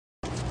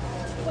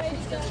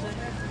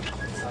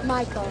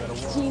Michael,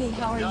 Jeannie,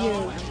 how are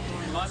you?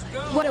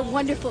 What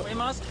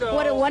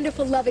a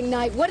wonderful, loving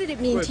night. What did it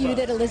mean to you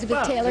that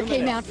Elizabeth Taylor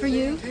came out for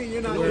you?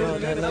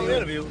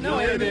 No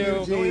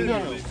interview.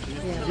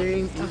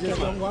 Gene, he's just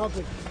gonna walk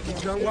with you.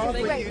 He's gonna walk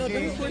with you,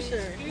 Gene.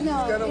 He's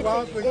gonna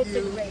walk with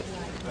you.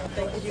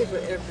 Thank you for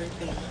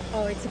everything.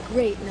 Oh, it's a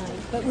great night.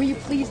 But were you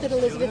pleased that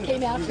Elizabeth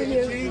came out for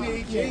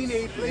you?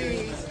 Jeannie,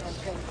 please.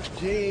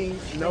 Gene,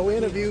 no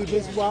interview,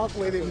 just walk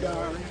with him,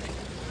 darling.